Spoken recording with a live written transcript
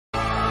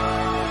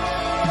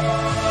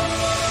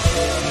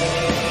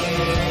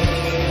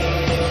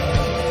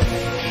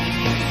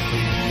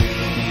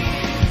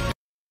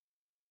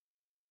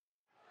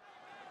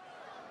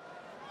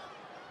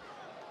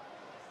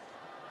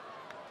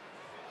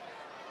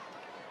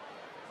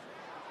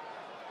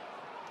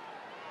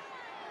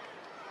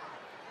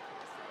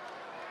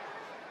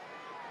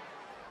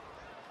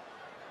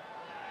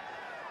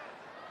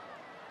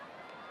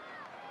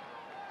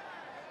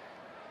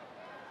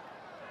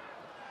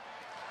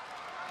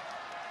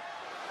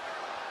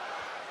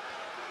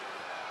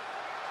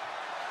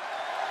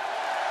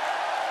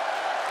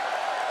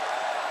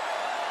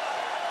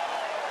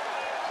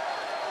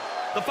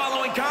The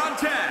following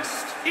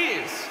contest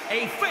is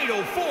a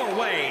fatal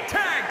four-way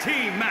tag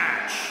team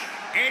match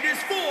and is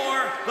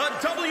for the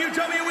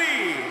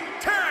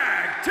WWE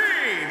Tag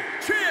Team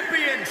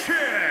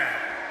Championship.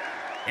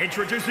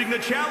 Introducing the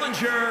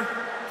challenger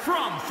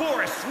from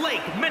Forest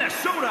Lake,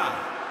 Minnesota,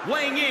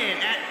 weighing in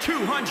at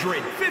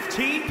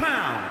 215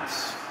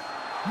 pounds,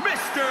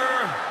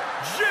 Mr.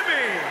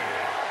 Jimmy.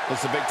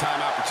 It's a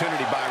big-time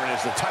opportunity, Byron,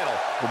 as the title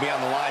will be on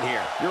the line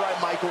here. You're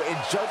right, Michael, and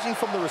judging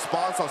from the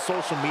response on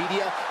social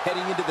media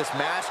heading into this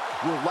match,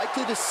 we're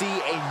likely to see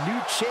a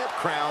new champ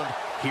crowned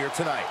here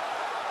tonight.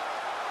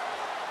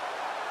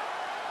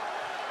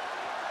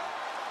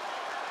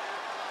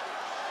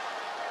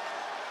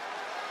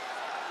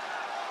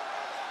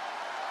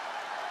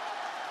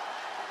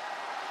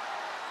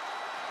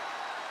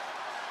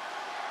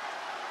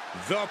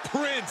 The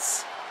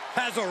Prince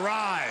has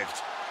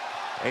arrived.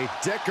 A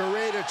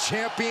decorated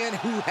champion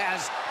who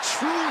has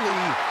truly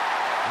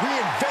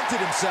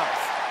reinvented himself.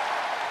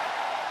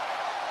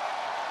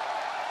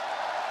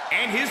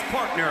 And his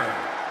partner,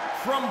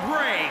 from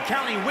Bray,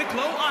 County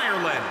Wicklow,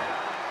 Ireland,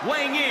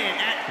 weighing in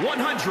at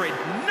 190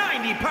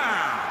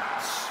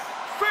 pounds,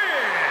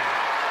 Finn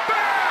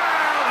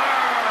Balor!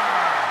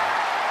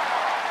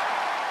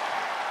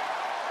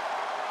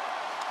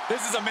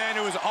 This is a man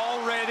who is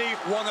already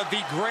one of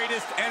the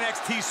greatest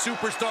NXT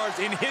superstars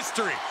in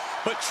history,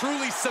 but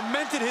truly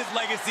cemented his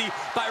legacy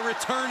by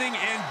returning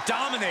and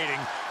dominating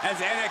as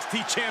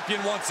NXT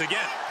champion once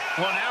again.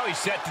 Well, now he's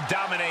set to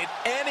dominate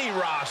any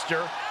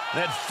roster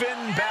that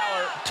Finn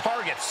Balor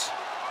targets.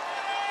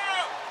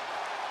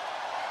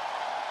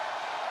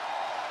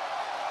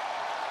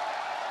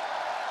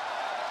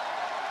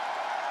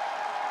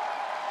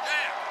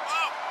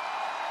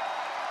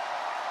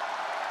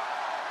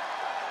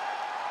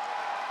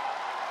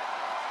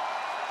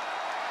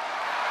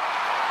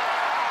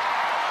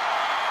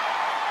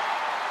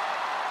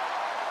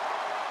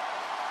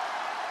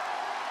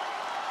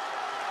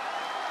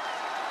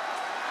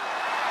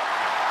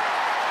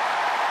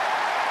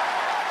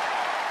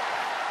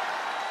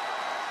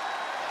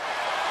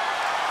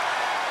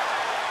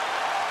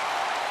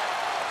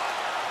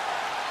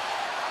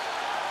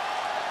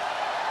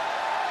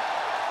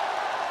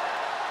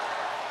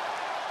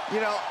 You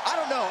know, I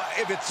don't know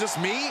if it's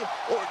just me,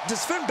 or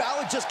does Finn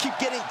Balor just keep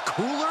getting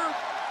cooler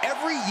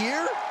every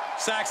year?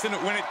 Saxton,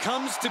 when it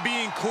comes to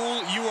being cool,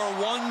 you are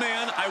one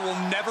man I will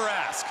never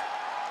ask.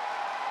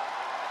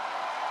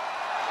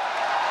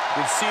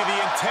 You see the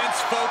intense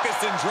focus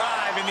and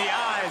drive in the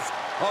eyes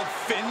of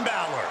Finn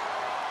Balor.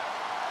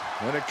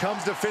 When it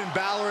comes to Finn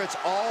Balor, it's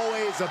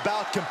always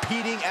about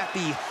competing at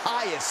the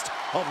highest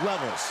of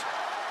levels.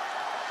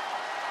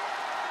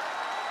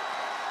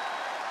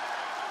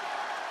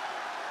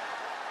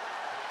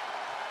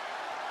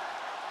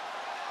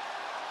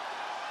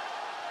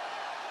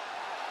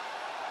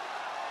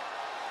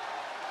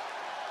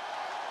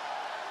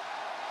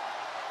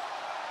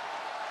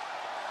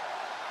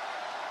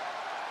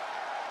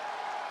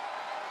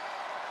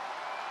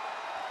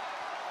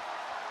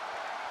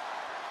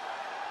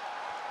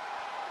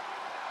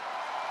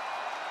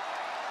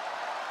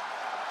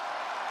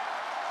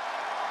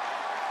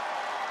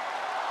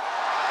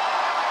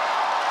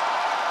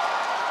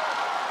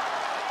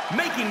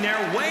 Making their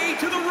way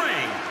to the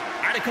ring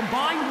at a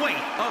combined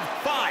weight of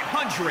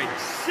 565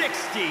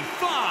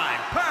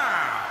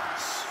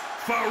 pounds,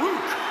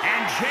 Farouk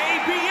and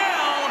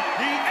JBL,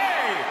 the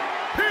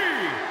APA.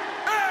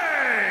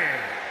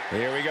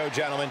 Here we go,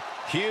 gentlemen.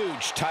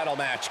 Huge title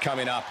match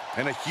coming up.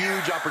 And a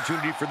huge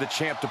opportunity for the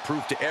champ to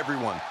prove to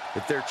everyone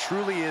that there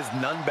truly is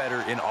none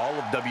better in all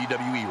of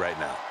WWE right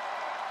now.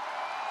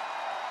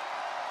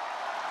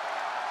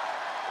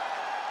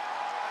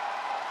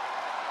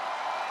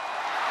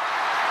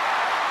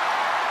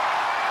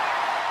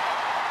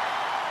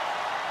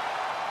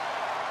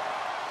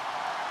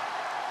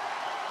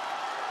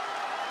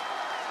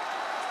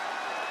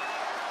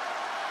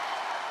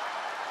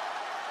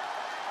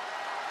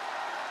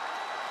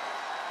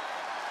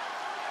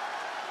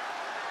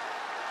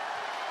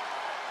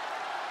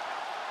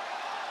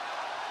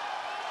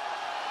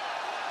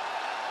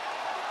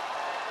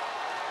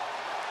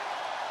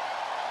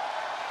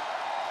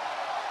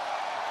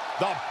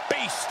 The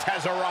Beast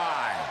has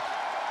arrived.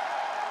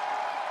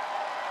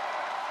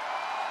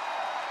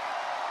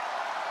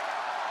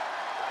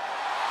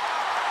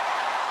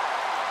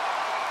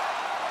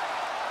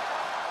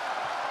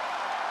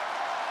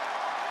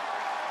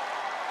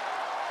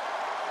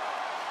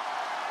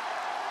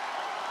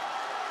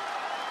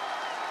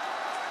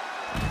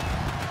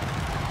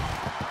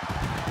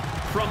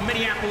 From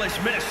Minneapolis,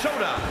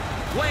 Minnesota,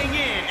 weighing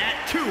in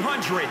at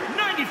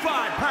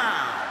 295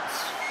 pounds,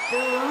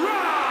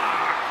 Brock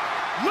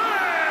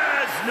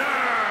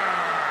Lesnar!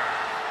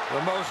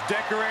 The most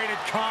decorated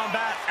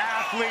combat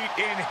athlete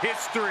in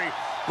history.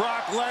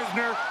 Brock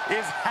Lesnar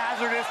is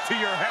hazardous to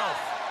your health.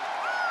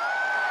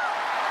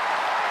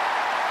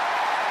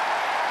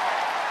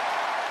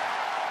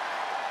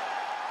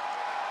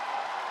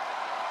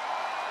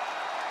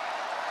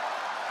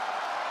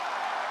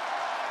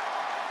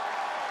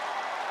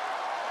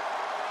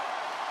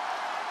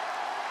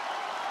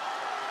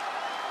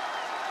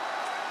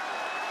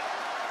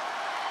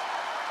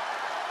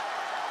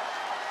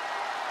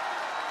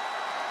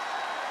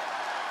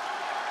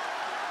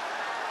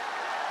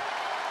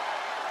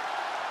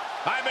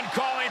 I've been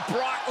calling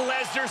Brock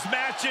Lesnar's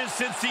matches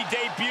since he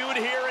debuted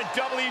here at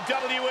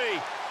WWE,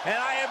 and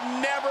I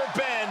have never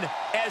been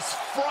as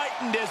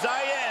frightened as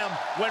I am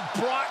when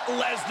Brock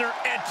Lesnar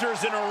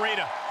enters an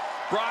arena.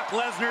 Brock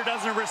Lesnar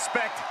doesn't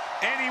respect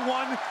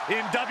anyone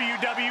in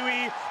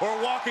WWE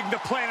or walking the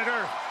planet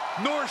Earth,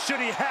 nor should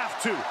he have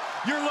to.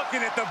 You're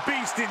looking at the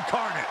Beast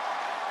incarnate.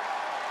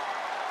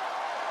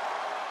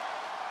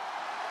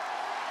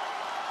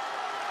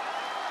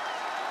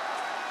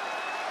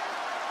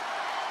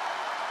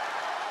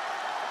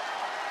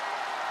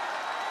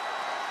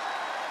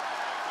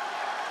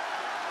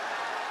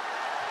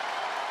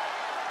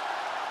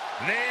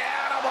 The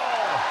animal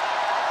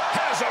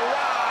has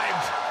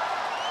arrived.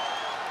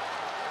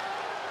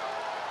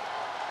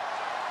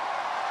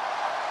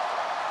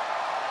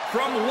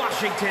 From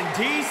Washington,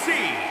 D.C.,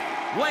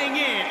 weighing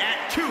in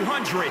at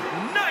 290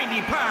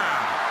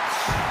 pounds,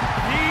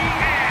 the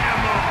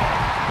animal,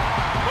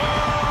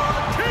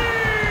 Batista!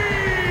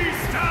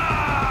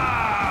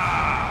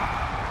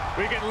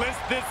 We can list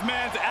this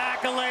man's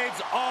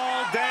accolades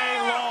all day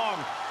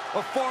long.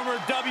 A former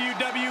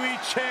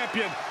WWE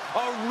champion,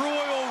 a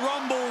Royal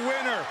Rumble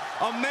winner,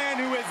 a man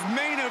who has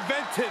main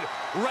evented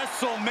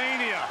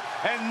WrestleMania.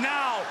 And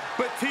now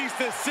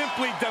Batista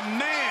simply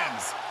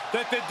demands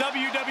that the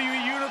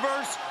WWE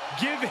Universe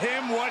give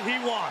him what he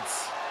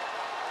wants.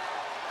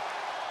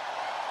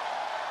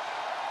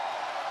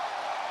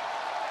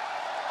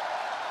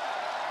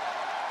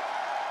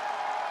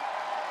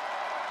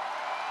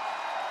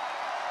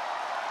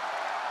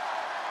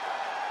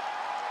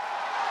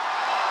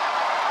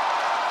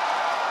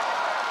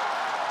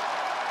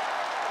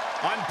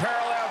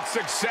 Unparalleled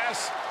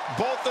success,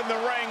 both in the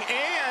ring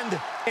and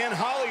in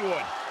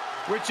Hollywood.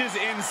 Which is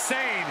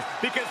insane,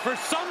 because for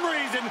some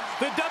reason,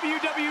 the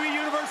WWE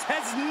Universe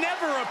has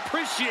never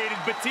appreciated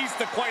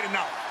Batista quite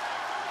enough.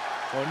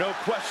 Well, no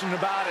question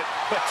about it.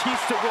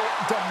 Batista will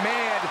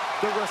demand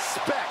the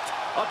respect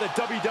of the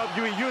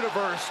WWE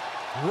Universe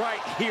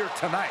right here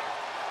tonight.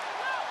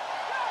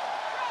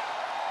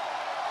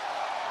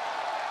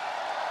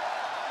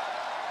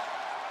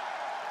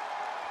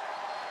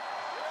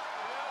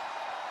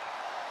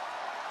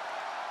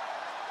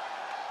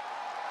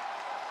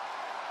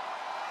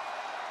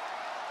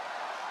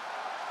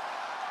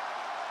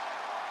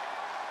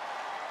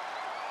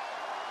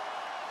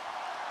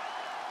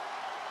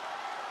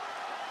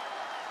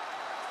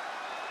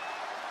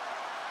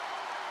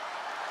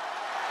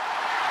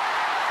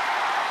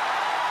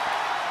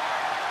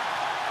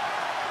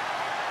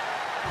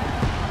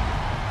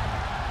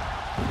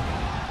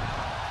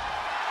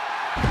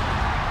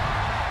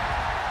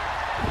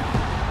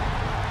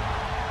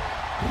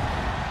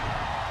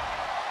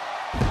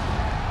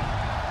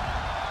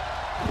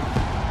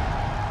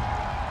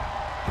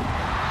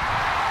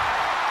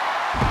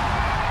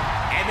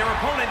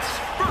 Opponents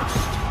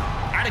first,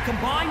 at a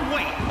combined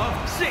weight of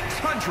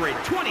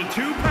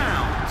 622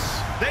 pounds,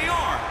 they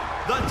are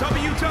the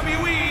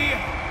WWE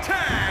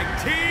Tag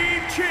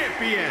Team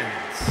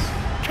Champions,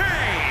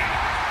 Kane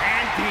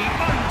and The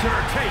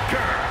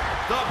Undertaker,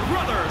 the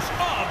Brothers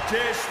of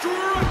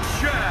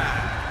Destruction.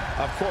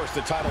 Of course,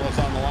 the title is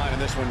on the line in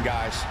this one,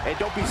 guys. And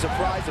don't be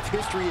surprised if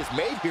history is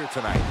made here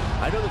tonight.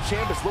 I know the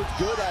champ has looked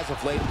good as of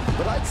late,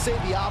 but I'd say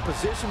the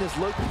opposition has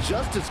looked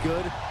just as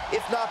good,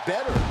 if not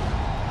better.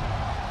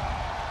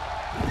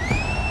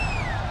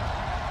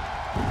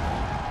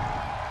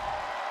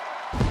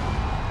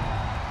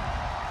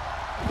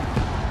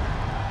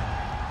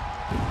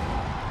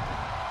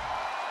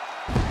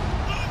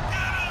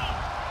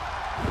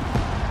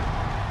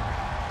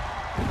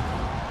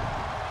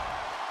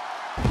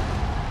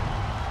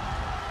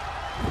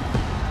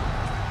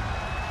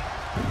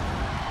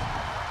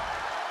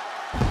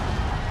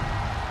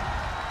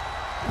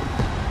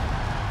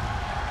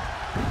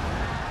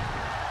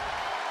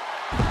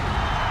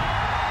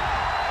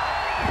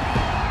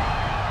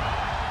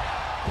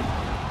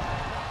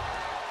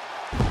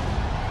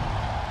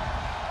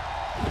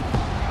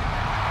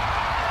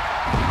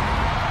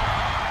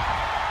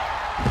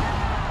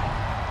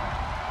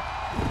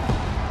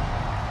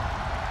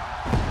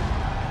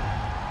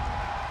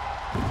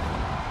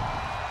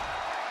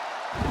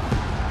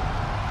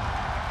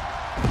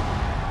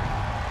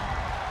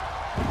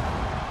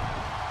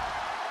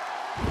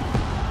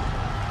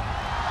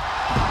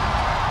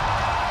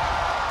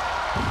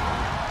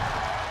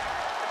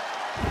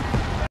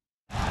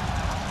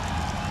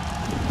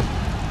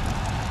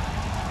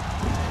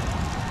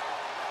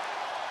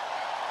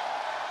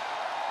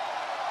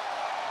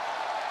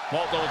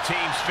 Multiple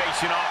teams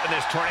facing off in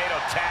this tornado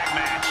tag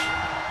match.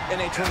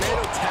 In a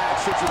tornado tag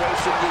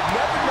situation, you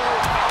never know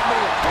how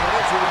many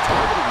opponents will be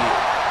targeting you.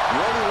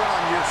 The only one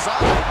on your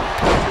side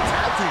is your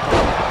tag team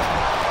partner.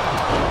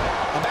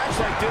 A match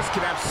like this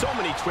can have so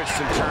many twists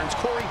and turns.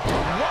 Corey,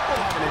 what will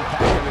have an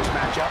impact on this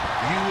matchup?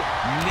 You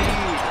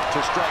need to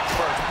strike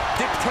first.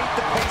 Dictate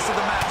the pace of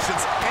the match.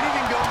 Since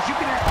anything goes, you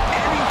can add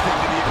anything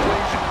to the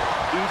equation.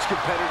 Each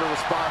competitor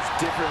responds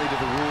differently to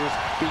the rules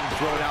being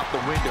thrown out the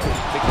window.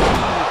 The key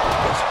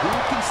is who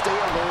can stay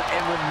alert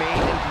and remain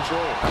in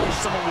control. If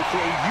someone will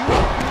throw you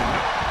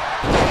out,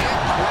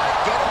 Can't quite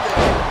get him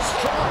there.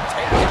 Strong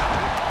takedown.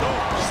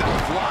 Oh,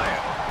 sent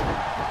flying.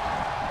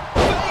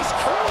 Face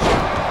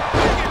crusher.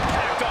 Big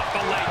impact off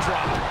the leg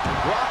drop.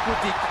 Brock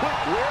with the quick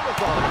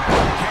wherewithal.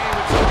 Kane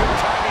with some good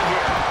timing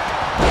here.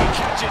 He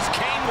catches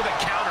Kane with a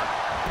counter.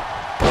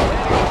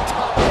 Landing on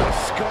top of the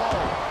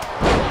skull.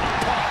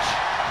 Punch.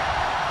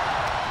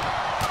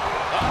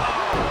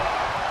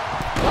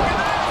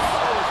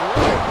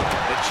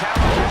 The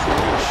challenger's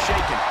looking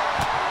shaken.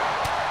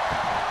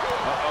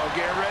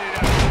 Get ready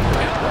to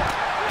elbow.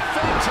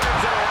 Finn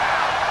turns it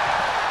around.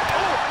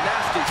 Oh,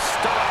 nasty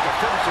stop to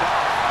finish it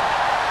off.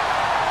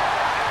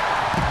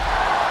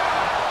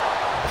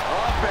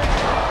 Up and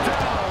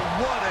down.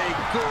 What a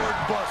gourd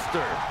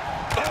buster.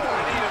 Oh, I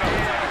needed a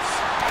face.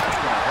 That's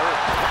gonna hurt.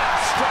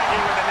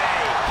 Striking with an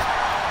A.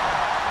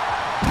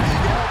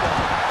 Big elbow.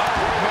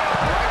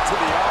 Right to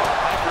the elbow.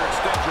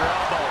 Hyperextend your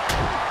elbow.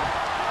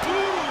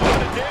 Ooh,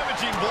 what a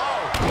damaging blow.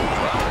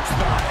 Drops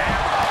the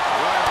hammer.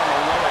 Right on the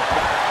lower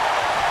back.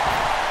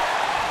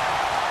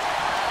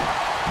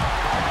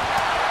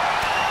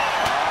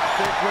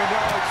 I think we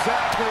know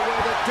exactly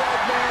where the dead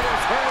man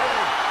is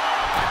headed.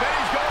 I bet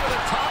he's going to the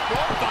top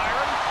rope,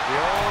 Byron. The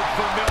old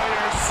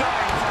familiar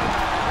sight.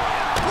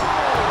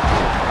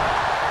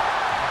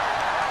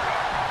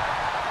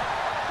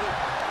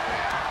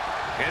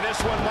 And this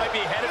one might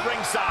be headed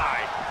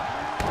ringside.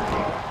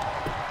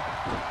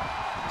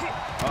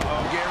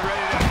 Get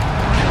ready to...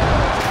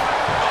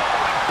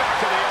 Back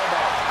to the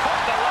elbow.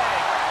 Caught the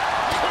leg.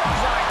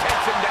 Clothesline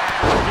takes him down.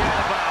 Forget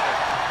about it.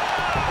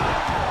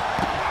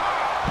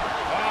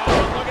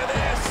 Oh, look at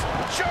this.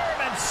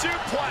 German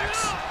suplex.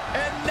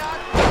 And not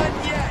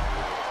done yet.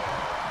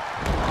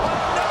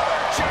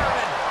 Another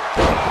German.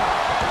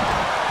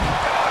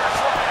 Counter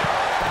slam.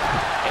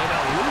 An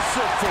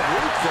elusive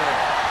Farouk there.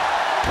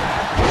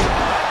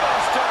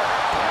 Buster.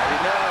 Mighty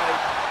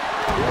night.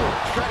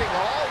 Treading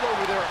all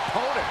over their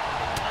opponent.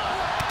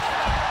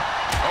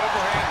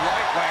 Overhand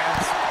right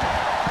lands.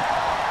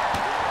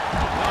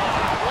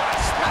 What a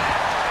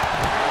smack.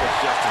 That was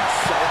just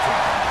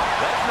insulting.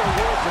 Lesnar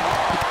rolls him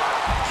up.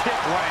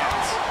 Kick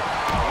lands.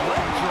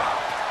 Leg drop.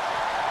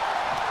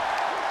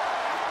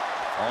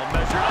 All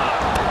measured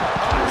up.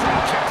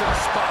 Drop kick to the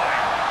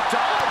spine.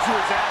 Dodge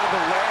was out of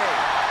the way.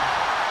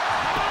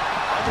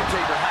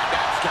 Undertaker had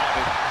that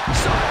scouted.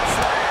 Side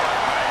slam.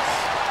 Nice.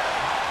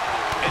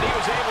 And he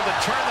was able to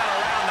turn that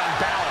around on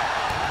Balor.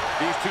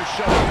 These two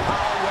showing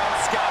how well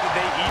scouted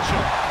they each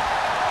are.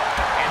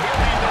 And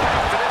he'll lead the way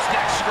for this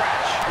next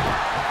stretch.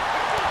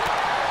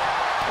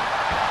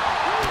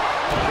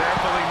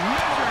 Carefully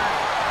measured.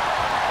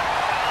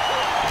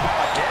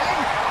 Again?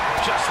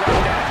 Just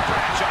like that,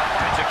 Bradshaw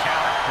finds a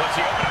counter. What's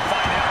he open to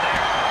find out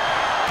there?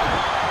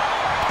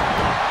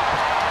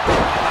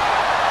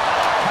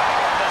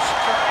 Power the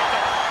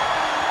striker.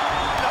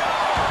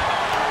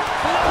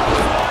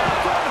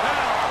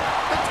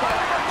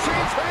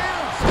 Change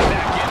hands.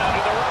 Back in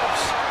under the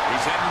ropes.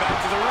 He's heading back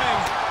to the ring.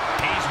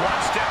 He's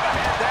one step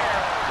ahead there.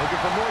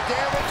 Looking for more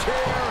damage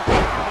here.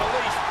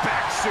 Release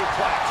back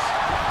suplex.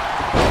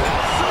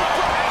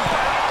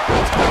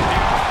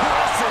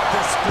 Impressive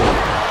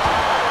display.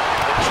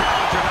 The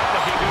challenger not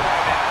looking good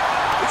right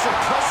now. It's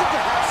impressive to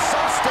have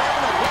some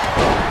stamina left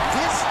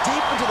this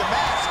deep into the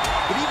match,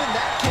 but even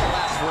that can't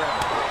last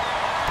forever.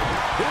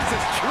 This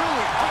is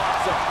truly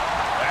awesome.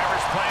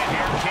 Whatever's playing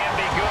here can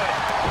be good.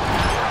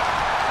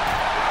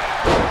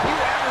 Have you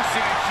ever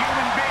seen a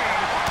human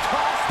being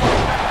toss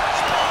like that?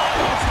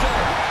 Buster.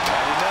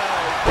 Mighty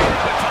night.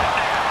 Into the top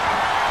now.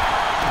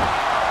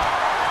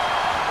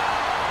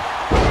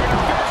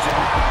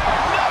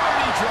 Another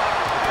knee drop.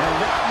 And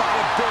that might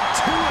have been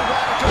too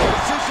erratic a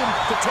decision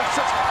to take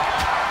such...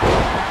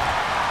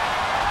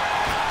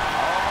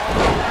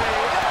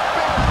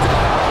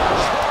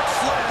 Short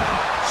slam.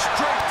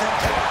 Straight to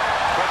hell.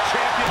 The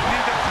champions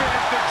need to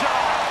finish the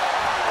job.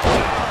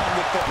 Down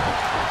with the...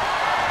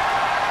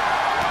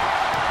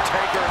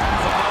 Taker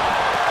has him up.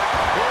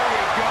 Here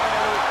we go.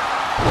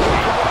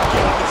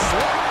 This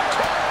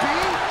can't be.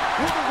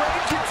 Will the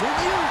reign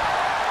continue?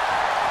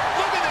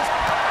 Look at this.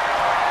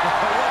 What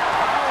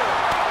power.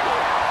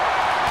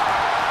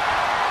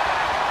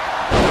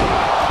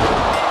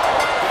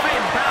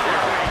 Finn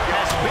Balor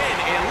has been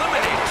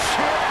eliminated.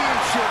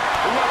 Championship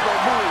level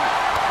move.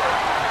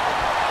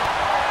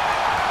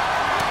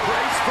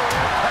 Brace for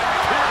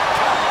impact. Here it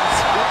comes.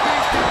 The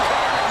beast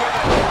incarnate with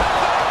it.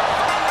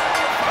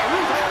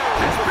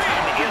 Has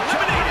been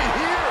eliminated.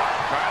 Here.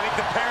 I think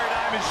the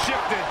paradigm has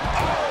shifted.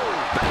 Oh,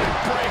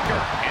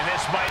 backbreaker. And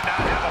this might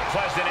not have a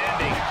pleasant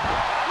ending.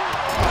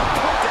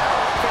 Put down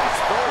face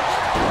first.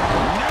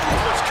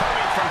 News was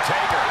coming from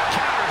Taker.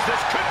 Counters.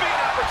 This could be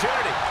an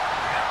opportunity.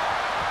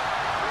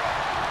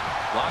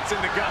 Locks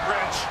in the gut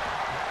wrench.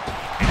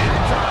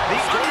 The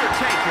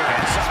Undertaker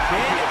has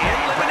been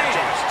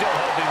eliminated. Still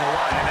holding the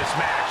line in this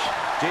match.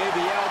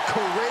 JBL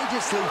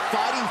courageously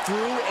fighting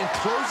through and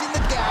closing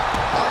the gap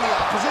on the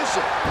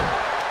opposition.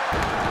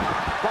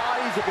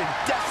 Bodies have been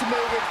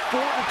decimated,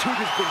 fortitude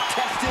has been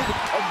tested,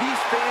 and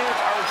these fans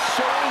are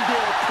showing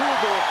their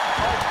approval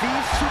of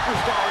these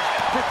superstars'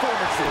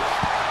 performances.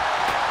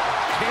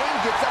 Kane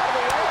gets out of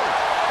the way.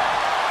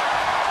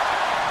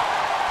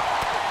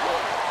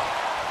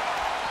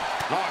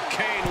 Oh,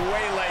 Kane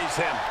waylays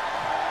him.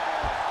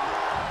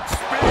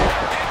 Spear,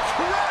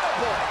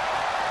 incredible!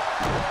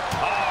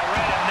 Oh,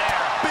 right in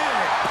there. Big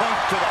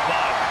punch to the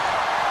body.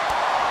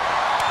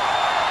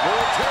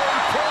 Military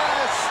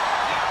press.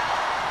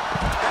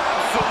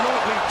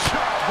 Absolutely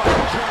chopped by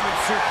the German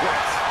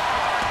suplex.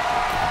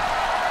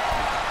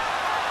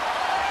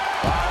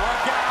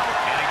 Look out.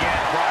 And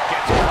again, Brock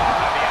gets caught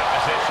by the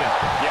opposition.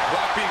 Yeah,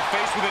 Brock being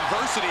faced with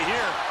adversity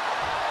here.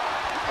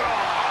 Oh,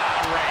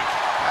 not right.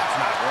 That's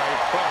not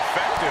right, but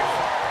effective.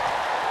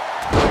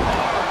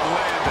 Hard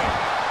landing.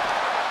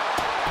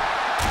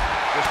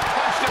 Just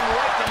punched him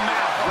right in the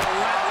mouth.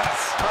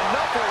 Relentless.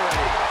 Enough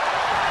already.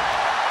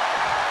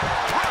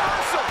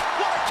 Reversal.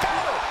 What a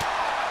counter.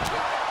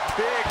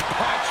 Big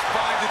punch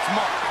finds its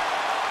mark.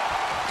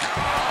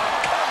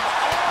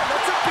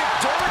 That's a big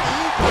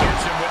dirty.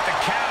 Gets him with the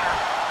counter.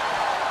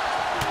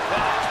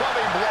 Oh,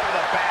 clubbing blow to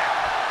the back.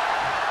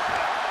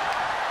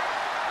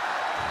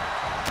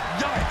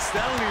 Yikes,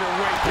 that'll need a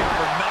weight kick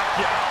for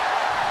knockout.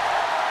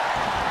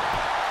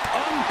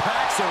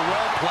 Unpacks a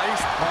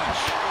well-placed punch.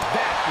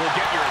 That will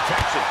get your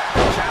attention.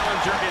 The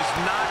challenger is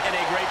not in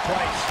a great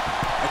place.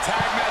 A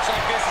tag match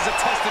like this is a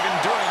test of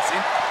endurance.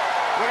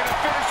 We're going to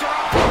finish her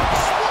off.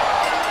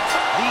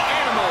 The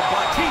Animal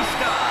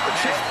Batista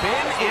has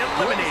been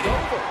eliminated.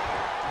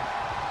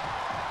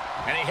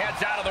 And he heads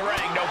out of the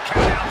ring. No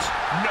countouts,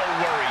 no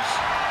worries.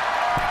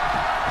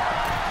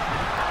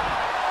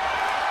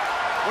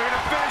 We're going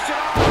to finish it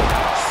off.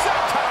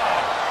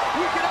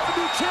 We can have a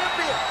new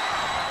champion.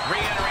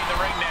 Re-entering the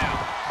ring now.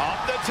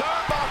 Up the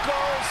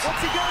turnbuckles.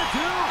 What's he gonna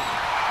do?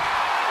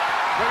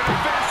 We're going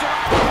to finish it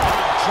off.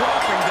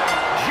 Dropping them.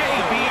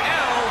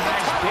 JBL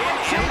has been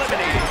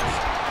eliminated.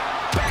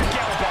 Back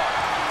elbow.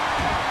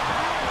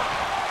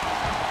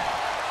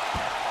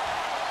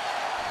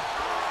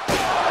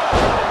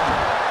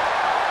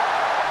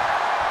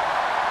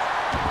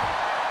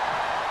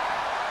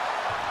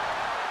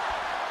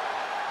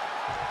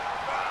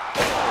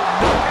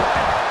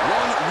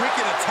 One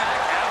wicked attack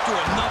after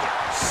another.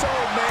 So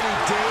many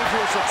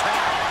dangerous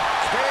attacks.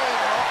 Kane,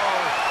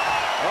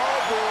 oh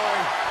boy.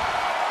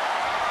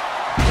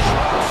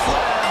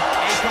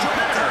 A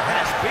competitor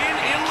has been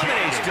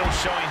eliminated. Still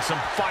showing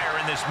some fire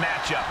in this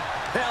matchup.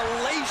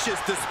 Hellacious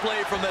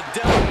display from the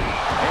devil.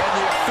 And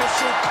the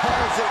official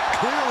calls it.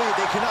 Clearly,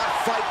 they cannot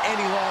fight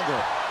any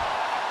longer.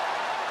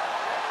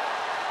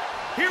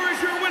 Here is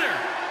your winner,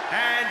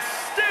 and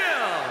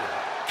still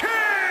Kane!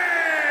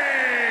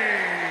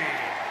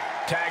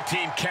 Tag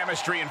team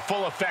chemistry in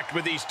full effect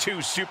with these two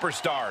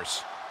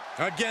superstars.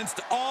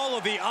 Against all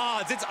of the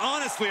odds, it's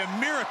honestly a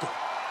miracle.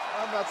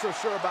 I'm not so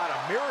sure about a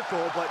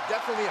miracle, but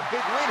definitely a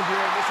big win here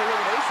in this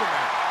elimination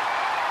match.